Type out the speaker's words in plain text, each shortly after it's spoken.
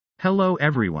Hello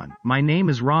everyone, my name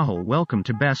is Rahul. Welcome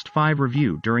to Best 5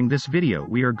 Review. During this video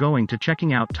we are going to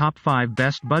checking out top 5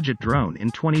 best budget drone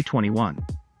in 2021.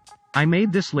 I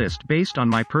made this list based on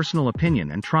my personal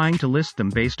opinion and trying to list them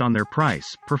based on their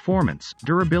price, performance,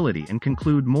 durability and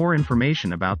conclude more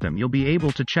information about them. You'll be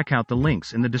able to check out the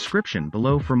links in the description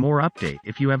below for more update.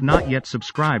 If you have not yet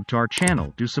subscribed to our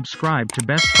channel, do subscribe to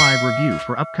Best 5 Review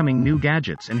for upcoming new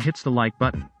gadgets and hits the like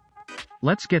button.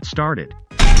 Let's get started.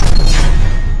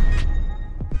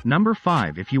 Number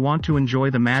 5. If you want to enjoy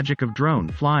the magic of drone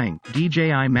flying,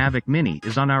 DJI Mavic Mini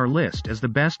is on our list as the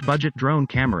best budget drone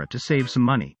camera to save some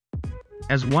money.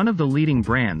 As one of the leading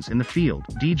brands in the field,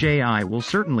 DJI will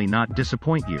certainly not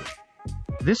disappoint you.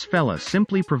 This fella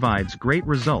simply provides great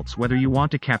results whether you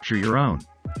want to capture your own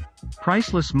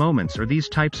priceless moments or these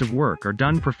types of work are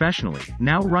done professionally,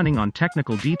 now running on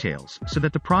technical details, so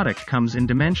that the product comes in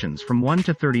dimensions from 1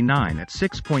 to 39 at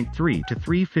 6.3 to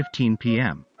 315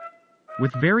 pm.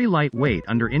 With very light weight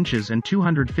under inches and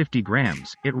 250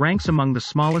 grams, it ranks among the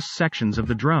smallest sections of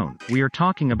the drone. We are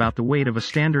talking about the weight of a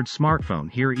standard smartphone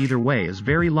here. Either way is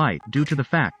very light due to the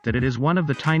fact that it is one of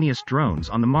the tiniest drones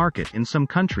on the market in some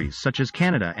countries such as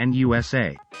Canada and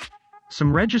USA.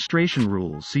 Some registration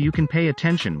rules so you can pay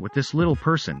attention with this little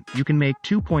person. You can make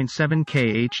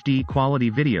 2.7K HD quality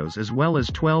videos as well as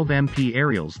 12MP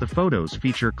aerials. The photos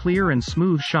feature clear and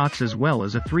smooth shots as well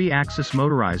as a 3-axis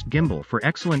motorized gimbal for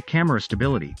excellent camera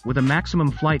stability, with a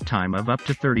maximum flight time of up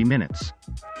to 30 minutes.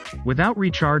 Without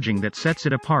recharging, that sets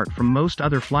it apart from most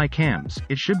other fly cams.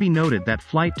 It should be noted that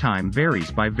flight time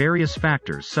varies by various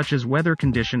factors such as weather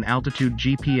condition, altitude,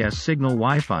 GPS signal,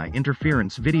 Wi-Fi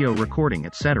interference, video recording,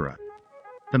 etc.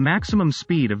 The maximum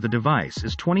speed of the device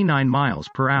is 29 miles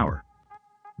per hour.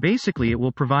 Basically it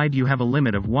will provide you have a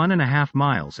limit of 1.5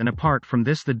 miles, and apart from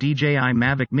this the DJI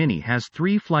Mavic Mini has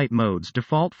 3 flight modes: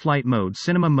 default flight mode,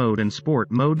 cinema mode and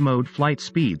sport mode. Flight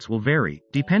speeds will vary,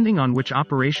 depending on which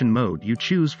operation mode you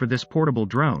choose for this portable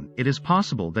drone. It is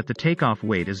possible that the takeoff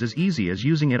weight is as easy as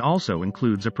using it. Also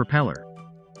includes a propeller,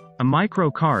 a micro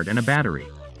card and a battery.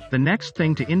 The next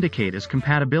thing to indicate is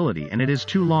compatibility, and it is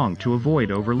too long to avoid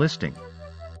overlisting.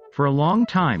 For a long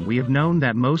time we have known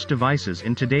that most devices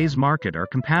in today's market are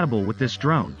compatible with this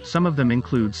drone. Some of them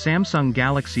include Samsung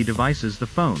Galaxy devices, the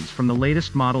phones from the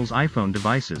latest models, iPhone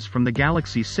devices from the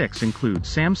Galaxy 6 include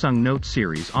Samsung Note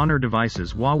series, Honor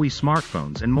devices, Huawei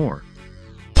smartphones and more.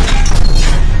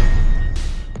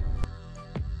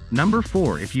 Number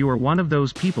 4. If you are one of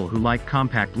those people who like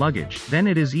compact luggage, then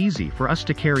it is easy for us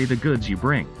to carry the goods you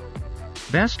bring.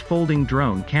 Best folding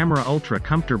drone camera, ultra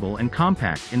comfortable and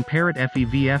compact in Parrot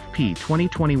FEVFP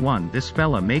 2021. This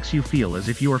fella makes you feel as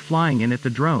if you are flying in it. The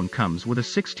drone comes with a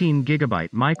 16GB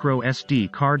micro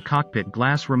SD card, cockpit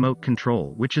glass, remote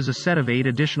control, which is a set of 8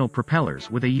 additional propellers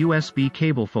with a USB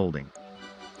cable, folding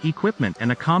equipment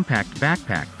and a compact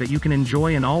backpack that you can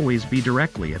enjoy and always be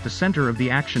directly at the center of the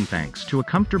action thanks to a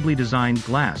comfortably designed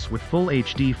glass with full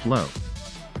HD flow.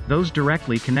 Those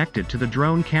directly connected to the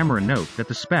drone camera. Note that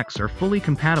the specs are fully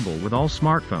compatible with all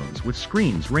smartphones, with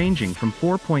screens ranging from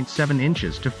 4.7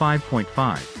 inches to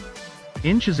 5.5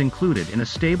 inches included in a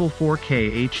stable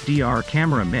 4K HDR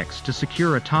camera mix to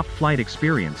secure a top flight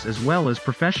experience as well as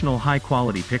professional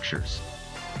high-quality pictures.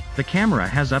 The camera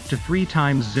has up to 3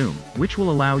 times zoom, which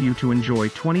will allow you to enjoy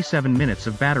 27 minutes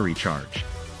of battery charge.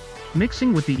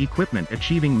 Mixing with the equipment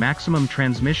achieving maximum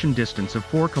transmission distance of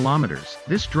 4 kilometers,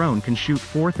 this drone can shoot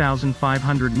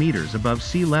 4,500 meters above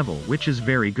sea level, which is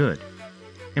very good.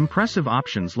 Impressive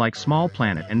options like Small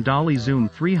Planet and Dolly Zoom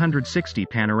 360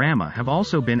 Panorama have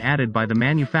also been added by the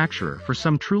manufacturer. For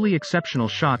some truly exceptional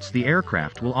shots, the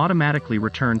aircraft will automatically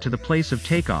return to the place of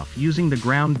takeoff. Using the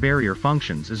ground barrier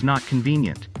functions is not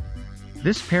convenient.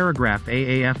 This Paragraph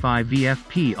AAFI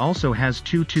VFP also has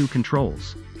two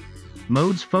controls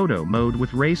modes: photo mode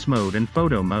with race mode and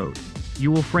photo mode.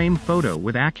 You will frame photo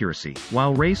with accuracy,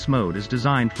 while race mode is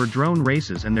designed for drone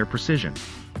races and their precision.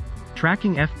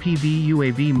 Tracking FPV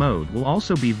UAV mode will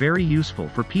also be very useful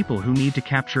for people who need to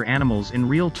capture animals in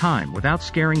real time without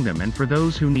scaring them, and for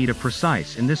those who need a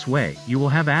precise. In this way, you will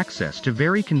have access to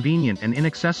very convenient and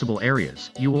inaccessible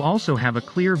areas. You will also have a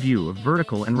clear view of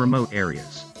vertical and remote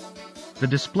areas. The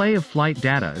display of flight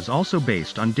data is also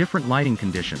based on different lighting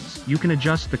conditions. You can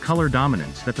adjust the color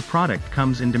dominance. That the product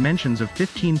comes in dimensions of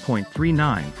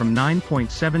 15.39 from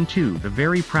 9.72. The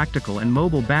very practical and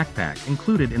mobile backpack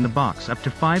included in the box up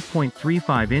to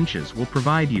 5.35 inches will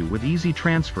provide you with easy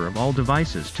transfer of all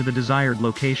devices to the desired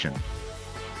location.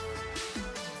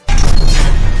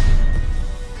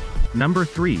 Number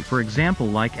 3, for example,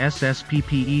 like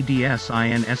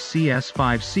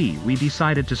SSPPEDSINSCS5C, we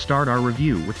decided to start our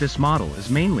review with this model is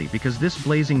mainly because this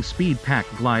blazing speed pack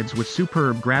glides with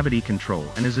superb gravity control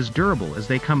and is as durable as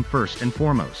they come first and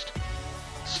foremost.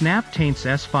 Snap Taint's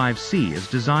S5C is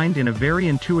designed in a very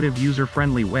intuitive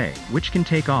user-friendly way, which can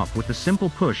take off with the simple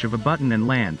push of a button and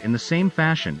land in the same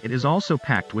fashion. It is also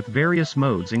packed with various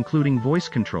modes including voice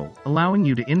control, allowing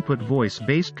you to input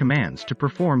voice-based commands to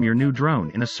perform your new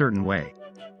drone in a certain way.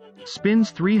 Spins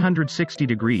 360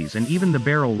 degrees and even the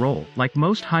barrel roll, like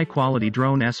most high-quality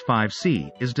drone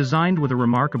S5C, is designed with a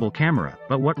remarkable camera,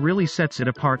 but what really sets it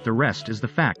apart the rest is the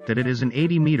fact that it is an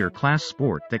 80-meter class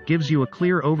sport that gives you a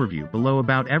clear overview below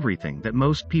about everything that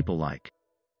most people like.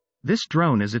 This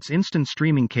drone is its instant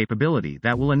streaming capability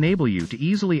that will enable you to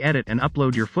easily edit and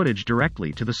upload your footage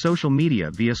directly to the social media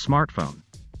via smartphone.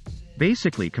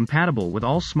 Basically compatible with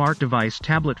all smart device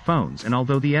tablet phones, and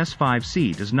although the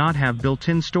S5C does not have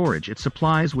built-in storage, it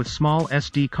supplies with small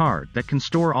SD card that can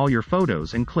store all your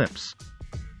photos and clips.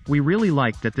 We really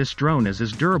like that this drone is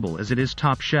as durable as it is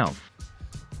top shelf.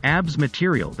 ABS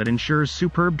material that ensures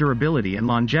superb durability and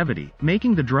longevity,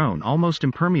 making the drone almost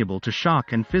impermeable to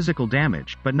shock and physical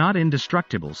damage, but not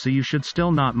indestructible, so you should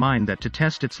still not mind that. To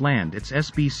test its land, its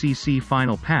SBCC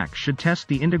final pack should test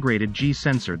the integrated G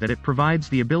sensor that it provides.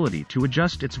 The ability to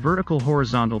adjust its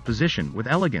vertical-horizontal position with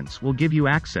elegance will give you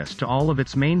access to all of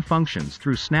its main functions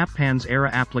through SnapPan's Era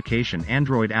application.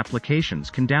 Android applications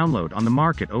can download on the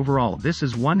market. Overall, this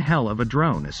is one hell of a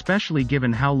drone, especially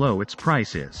given how low its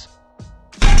price is.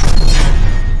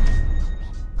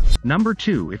 Number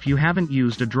 2, if you haven't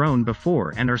used a drone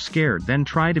before and are scared, then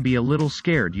try to be a little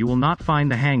scared. You will not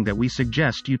find the hang that we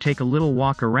suggest you take a little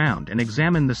walk around and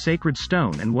examine the sacred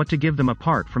stone and what to give them.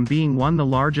 Apart from being one, the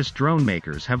largest drone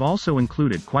makers have also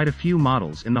included quite a few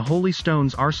models in the Holy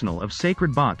Stone's arsenal of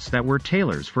sacred bots that were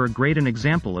tailors for a great. An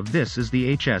example of this is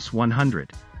the HS100.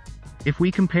 If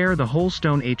we compare the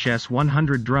Holstone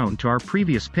HS100 drone to our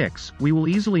previous picks, we will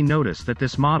easily notice that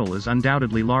this model is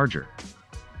undoubtedly larger.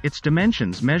 Its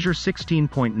dimensions measure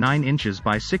 16.9 inches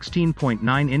by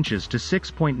 16.9 inches to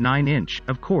 6.9 inch.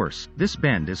 Of course, this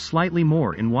bend is slightly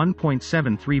more in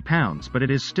 1.73 pounds, but it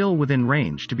is still within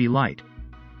range to be light.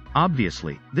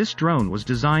 Obviously, this drone was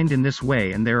designed in this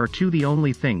way, and there are two. The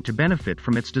only thing to benefit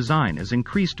from its design is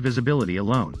increased visibility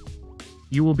alone.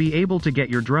 You will be able to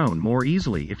get your drone more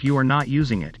easily if you are not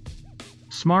using it.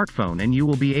 Smartphone, and you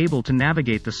will be able to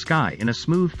navigate the sky in a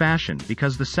smooth fashion,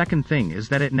 because the second thing is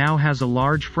that it now has a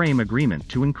large frame agreement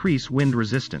to increase wind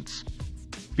resistance.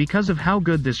 Because of how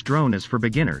good this drone is for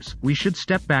beginners, we should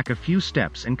step back a few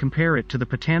steps and compare it to the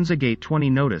Potenza Gate 20.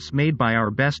 Notice made by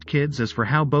our best kids. As for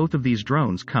how both of these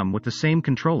drones come with the same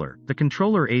controller, the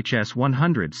controller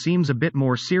HS100 seems a bit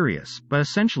more serious, but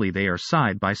essentially they are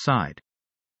side by side.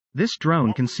 This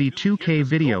drone can see 2K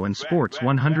video and sports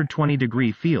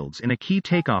 120-degree fields in a key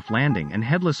takeoff, landing and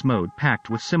headless mode packed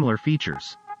with similar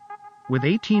features. With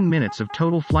 18 minutes of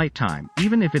total flight time,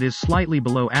 even if it is slightly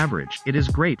below average, it is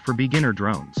great for beginner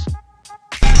drones.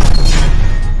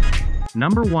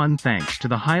 Number 1, thanks to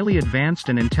the highly advanced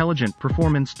and intelligent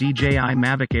performance, DJI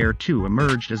Mavic Air 2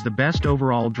 emerged as the best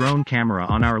overall drone camera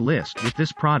on our list. With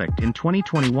this product in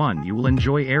 2021, you will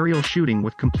enjoy aerial shooting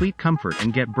with complete comfort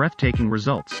and get breathtaking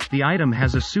results. The item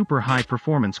has a super high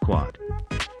performance quad.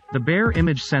 The bare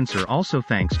image sensor also,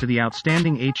 thanks to the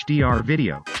outstanding HDR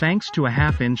video, thanks to a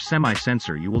 1/2-inch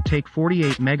semi-sensor, you will take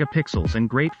 48 megapixels and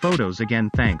great photos. Again,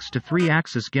 thanks to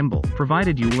 3-axis gimbal,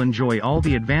 provided you will enjoy all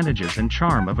the advantages and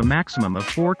charm of a maximum of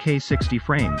 4K 60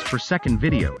 frames per second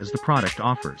video as the product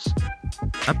offers.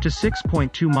 Up to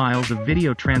 6.2 miles of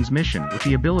video transmission with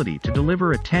the ability to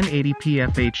deliver a 1080p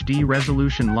FHD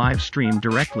resolution live stream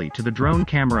directly to the drone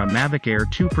camera. Mavic Air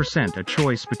 2%, a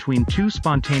choice between two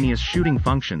spontaneous shooting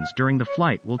functions during the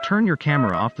flight, will turn your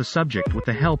camera off the subject with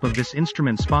the help of this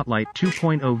instrument. Spotlight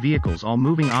 2.0 vehicles, all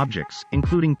moving objects,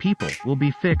 including people, will be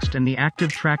fixed, and the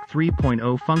Active Track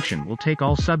 3.0 function will take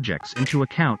all subjects into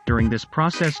account during this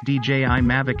process. DJI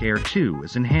Mavic Air 2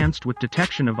 is enhanced with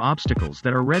detection of obstacles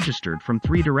that are registered from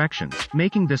 3 directions,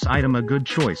 making this item a good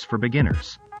choice for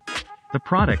beginners. The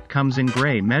product comes in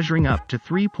gray, measuring up to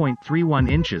 3.31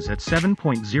 inches at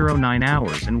 7.09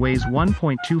 hours and weighs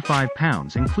 1.25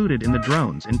 pounds. Included in the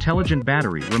drone's intelligent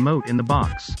battery remote in the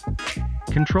box.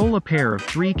 Control a pair of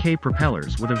 3K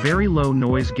propellers with a very low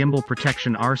noise gimbal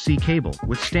protection RC cable,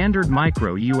 with standard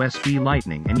micro USB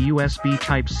Lightning and USB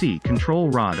Type-C control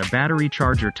rod, a battery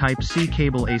charger, Type-C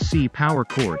cable, AC power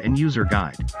cord, and user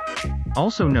guide.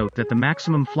 Also note that the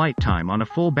maximum flight time on a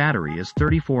full battery is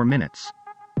 34 minutes.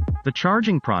 The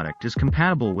charging product is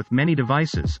compatible with many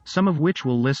devices, some of which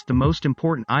will list the most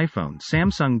important: iPhone,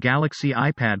 Samsung Galaxy,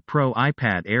 iPad Pro,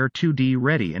 iPad Air 2D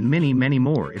Ready, and many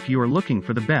more. If you are looking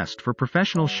for the best for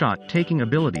professional shot-taking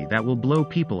ability that will blow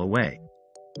people away,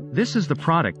 this is the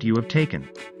product you have taken.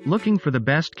 Looking for the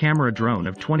best camera drone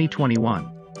of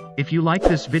 2021? If you like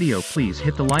this video, please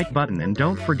hit the like button and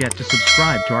don't forget to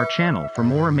subscribe to our channel for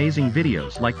more amazing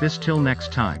videos like this. Till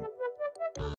next time.